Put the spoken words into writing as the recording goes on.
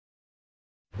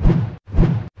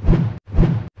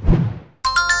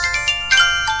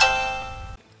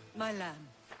my lamb.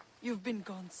 You've been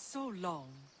gone so long.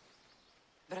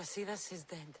 Brasidas is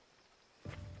dead.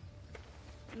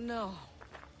 No.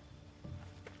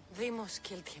 Vimos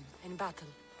killed him in battle.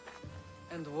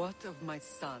 And what of my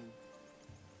son?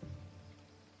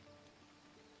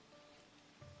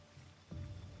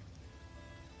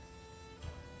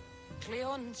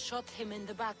 Cleon shot him in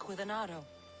the back with an arrow.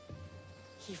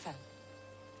 He fell.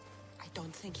 I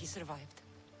don't think he survived.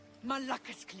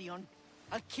 Malakas, Cleon.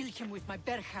 I'll kill him with my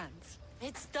bare hands.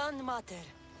 It's done, Mater.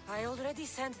 I already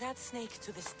sent that snake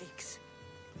to the sticks.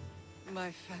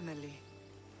 My family.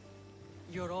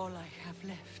 You're all I have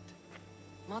left.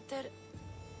 Mater,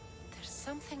 there's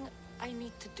something I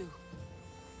need to do.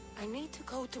 I need to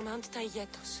go to Mount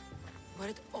Tayetos, where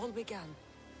it all began.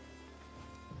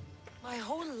 My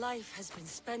whole life has been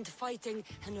spent fighting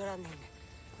and running.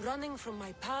 Running from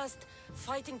my past,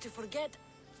 fighting to forget.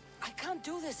 I can't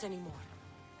do this anymore.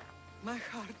 My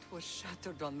heart was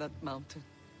shattered on that mountain.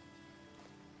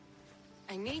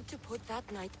 I need to put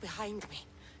that night behind me,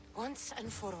 once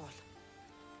and for all.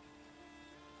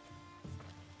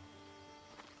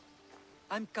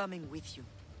 I'm coming with you.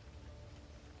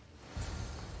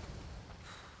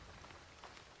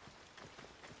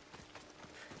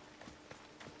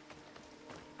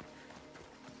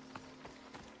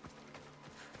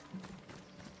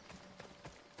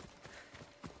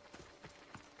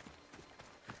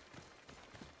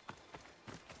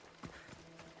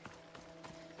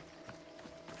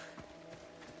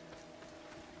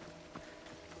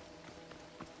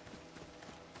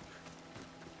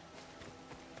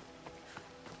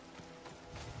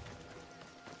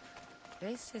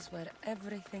 This is where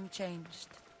everything changed.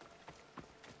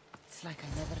 It's like I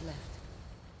never left.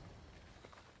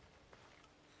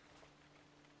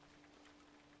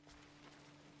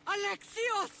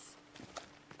 Alexios!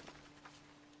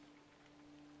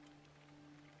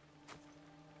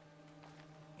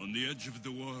 On the edge of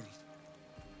the world,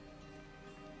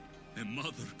 a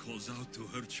mother calls out to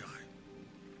her child.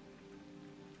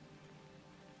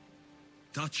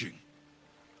 Touching.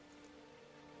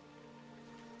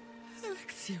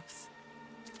 Alexios.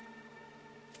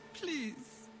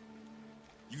 Please.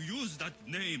 You use that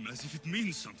name as if it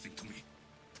means something to me.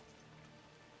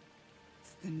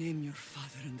 It's the name your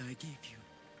father and I gave you.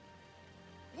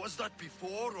 Was that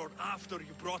before or after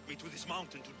you brought me to this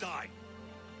mountain to die?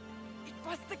 It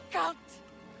was the cult!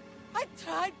 I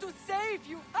tried to save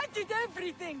you! I did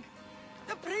everything!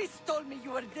 The priest told me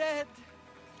you were dead!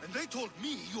 And they told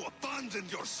me you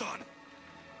abandoned your son!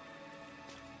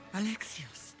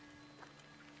 Alexios,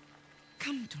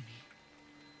 come to me.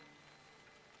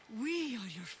 We are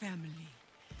your family.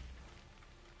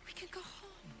 We can go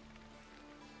home.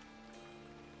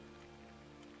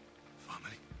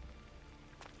 Family?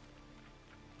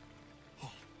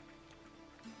 Home.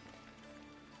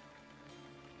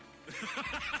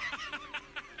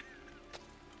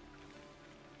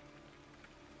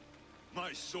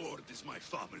 My sword is my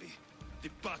family. The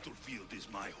battlefield is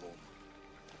my home.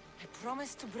 I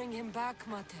promised to bring him back,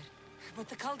 Mater. But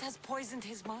the cult has poisoned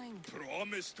his mind.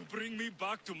 Promised to bring me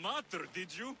back to Mater,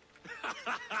 did you?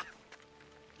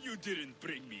 You didn't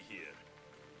bring me here.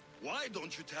 Why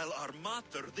don't you tell our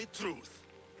Mater the truth?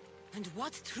 And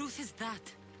what truth is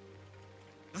that?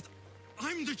 That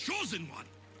I'm the chosen one.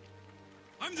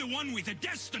 I'm the one with a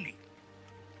destiny.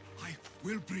 I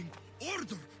will bring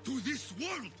order to this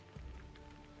world.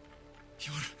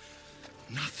 You're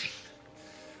nothing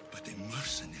but a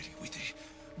mercenary with a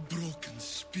broken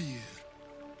spear.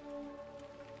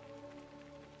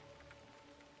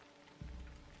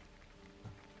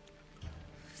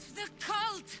 The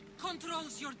cult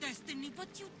controls your destiny,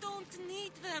 but you don't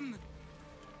need them.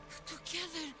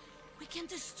 Together, we can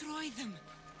destroy them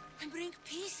and bring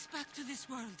peace back to this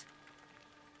world.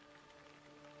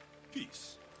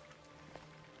 Peace.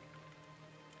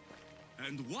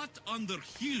 And what under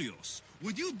Helios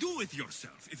would you do with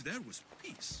yourself if there was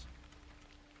peace?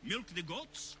 Milk the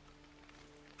goats?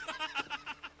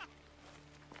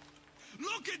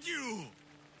 Look at you!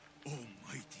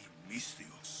 Almighty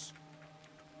Misthios.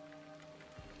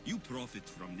 You profit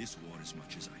from this war as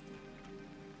much as I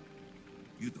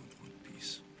do. You don't want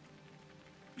peace.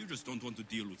 You just don't want to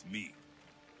deal with me.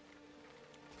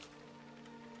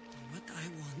 What I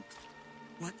want,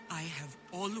 what I have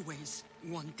always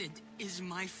wanted, is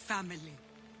my family.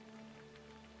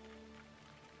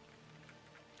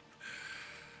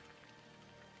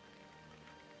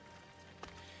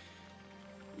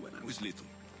 When I was little,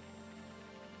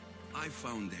 I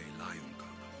found a lion cub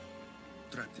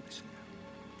trapped in a snare.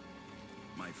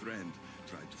 My friend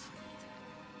tried to free it.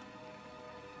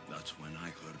 That's when I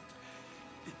heard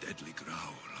the deadly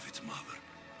growl of its mother.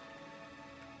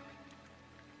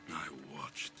 I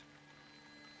watched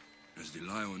as the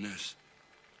lioness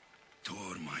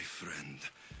tore my friend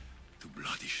to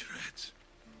bloody shreds.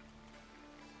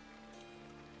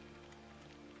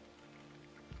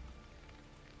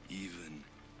 Even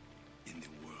in the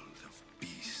world of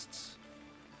beasts,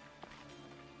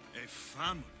 a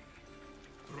family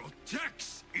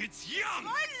protects its young!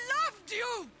 I loved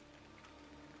you!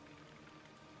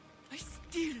 I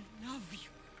still love you.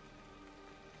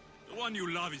 The one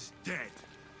you love is dead.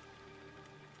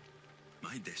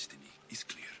 My destiny is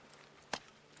clear.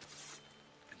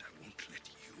 And I won't let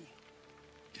you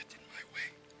get in my way.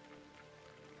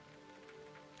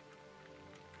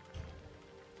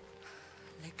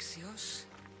 Alexios,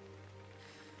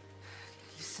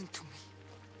 listen to me.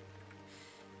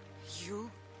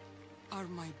 You are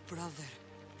my brother.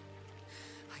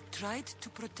 I tried to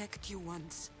protect you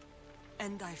once,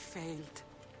 and I failed.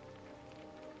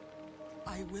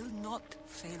 I will not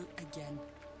fail again.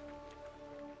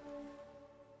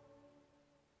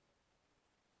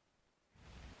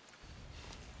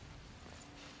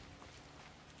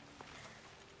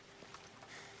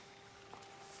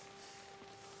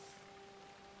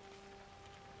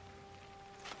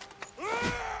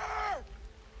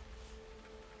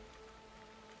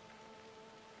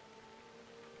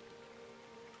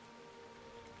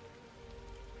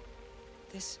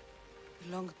 This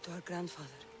belonged to our grandfather.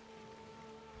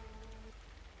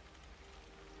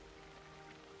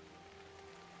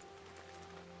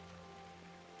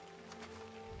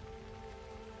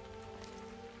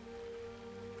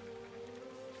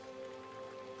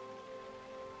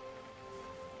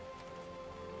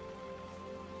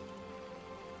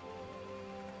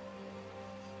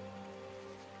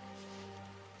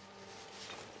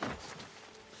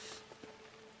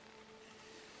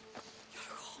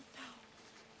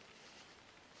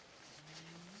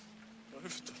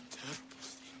 I've done terrible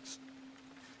things.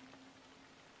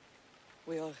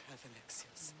 We all have,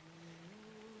 Alexios.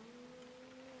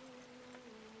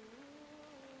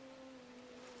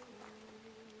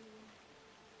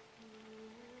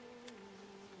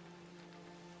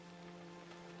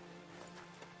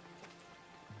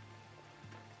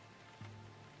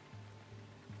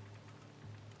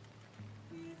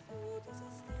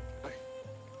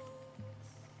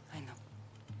 I know.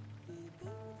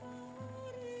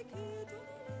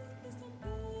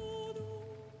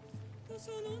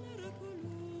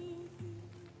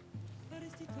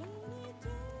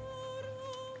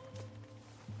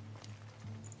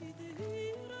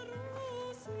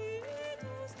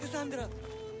 Cassandra!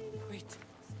 Wait.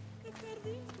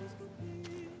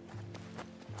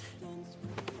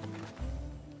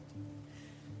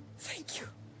 Thank you.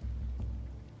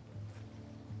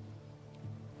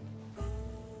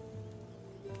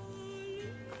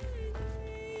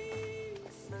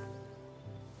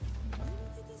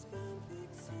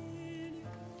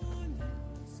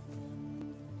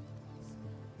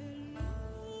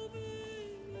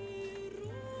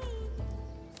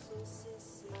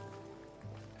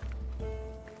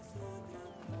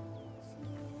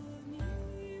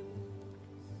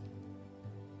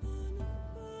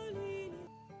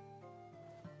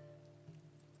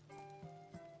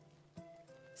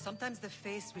 Sometimes the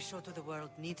face we show to the world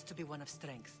needs to be one of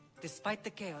strength, despite the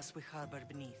chaos we harbor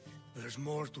beneath. There's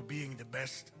more to being the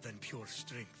best than pure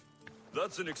strength.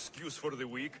 That's an excuse for the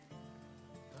weak.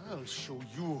 I'll show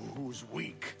you who's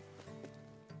weak.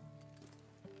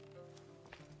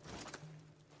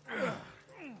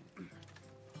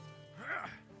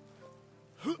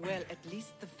 Well, at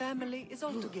least the family is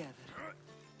all together.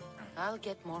 I'll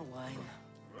get more wine.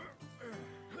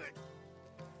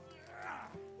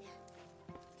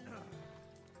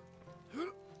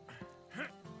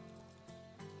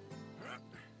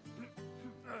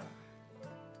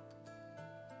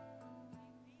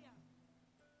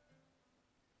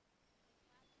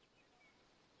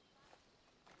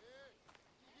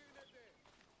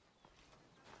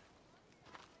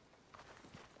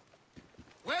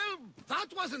 Well, that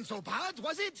wasn't so bad,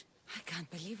 was it? I can't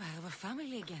believe I have a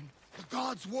family again. The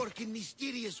gods work in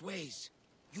mysterious ways.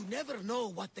 You never know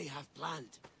what they have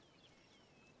planned.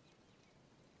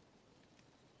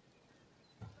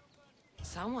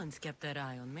 Someone's kept their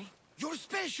eye on me. You're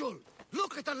special!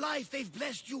 Look at the life they've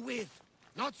blessed you with!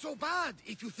 Not so bad,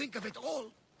 if you think of it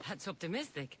all. That's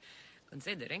optimistic,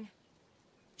 considering.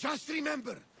 Just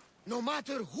remember, no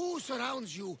matter who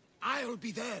surrounds you, I'll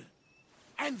be there.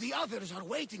 And the others are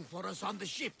waiting for us on the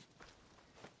ship.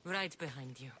 Right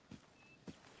behind you.